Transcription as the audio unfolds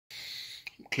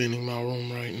Cleaning my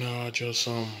room right now. I just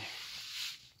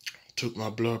took my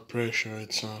blood pressure.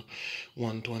 It's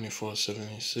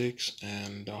 124/76,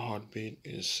 and the heartbeat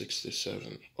is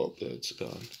 67. Oh, that's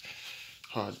gone.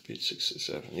 Heartbeat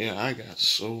 67. Yeah, I got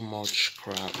so much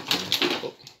crap.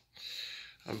 Oh,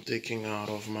 I'm taking out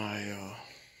of my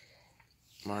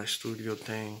studio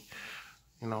thing.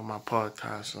 My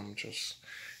podcast. I'm just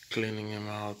cleaning them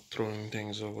out, throwing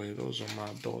things away. Those are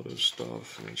my daughter's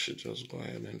stuff, and she just go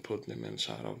ahead and put them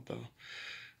inside of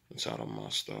my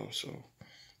stuff. So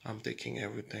I'm taking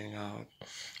everything out.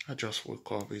 I just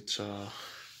woke up. It's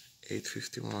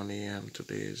 8:51 a.m.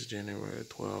 Today is January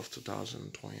 12,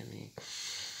 2020,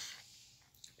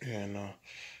 and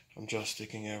I'm just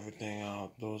taking everything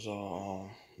out. Those are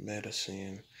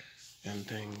medicine and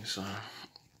things.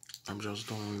 I'm just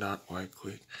doing that quite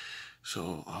quick.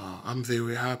 So I'm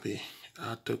very happy.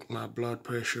 I took my blood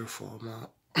pressure from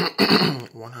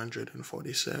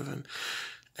 147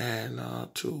 and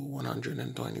to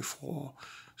 124.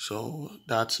 So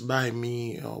that's by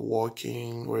me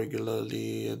walking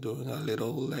regularly, doing a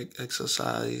little like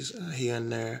exercise here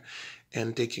and there,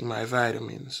 and taking my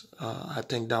vitamins. I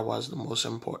think that was the most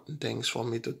important things for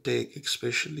me to take,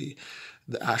 especially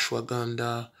the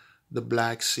ashwagandha, the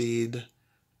black seed,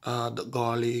 the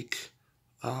garlic,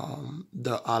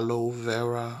 the aloe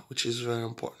vera, which is very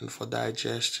important for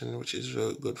digestion, which is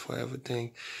very good for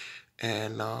everything.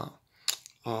 And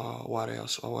what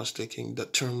else? I was taking the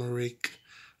turmeric,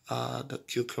 the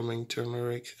cucumber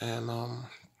turmeric, and I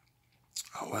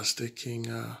was taking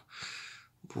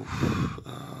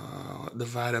the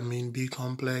vitamin B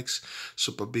complex,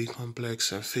 super B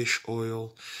complex, and fish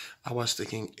oil. I was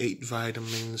taking 8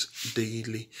 vitamins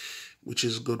daily, which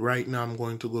is good. Right now, I'm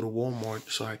going to go to Walmart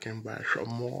so I can buy some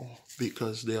more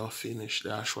because they are finished. The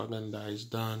ashwagandha is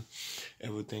done.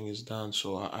 Everything is done.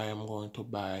 So I am going to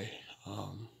buy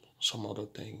some other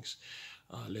things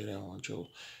later on, Joe.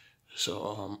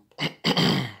 So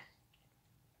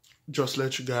just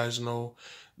let you guys know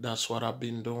that's what I've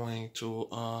been doing to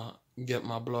get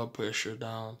my blood pressure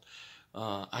down.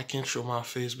 I can't show my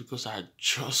face because I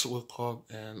just woke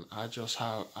up and I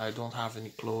don't have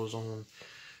any clothes on,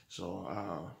 so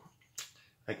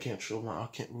I can't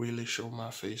really show my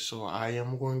face. So I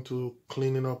am going to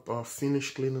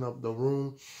finish cleaning up the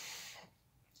room,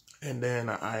 and then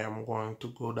I am going to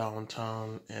go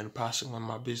downtown and passing on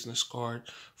my business card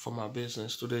for my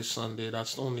business. Today's Sunday.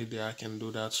 That's the only day I can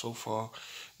do that so far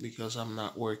because I'm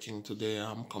not working today.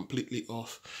 I'm completely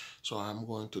off. So I'm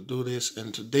going to do this.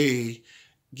 And today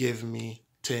give me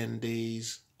 10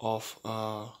 days off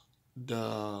the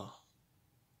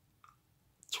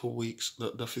 2 weeks,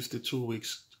 the 52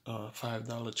 weeks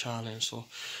 $5 challenge. So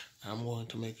I'm going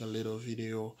to make a little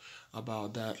video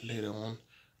about that later on.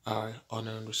 All right,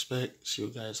 honor and respect. See you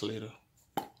guys later.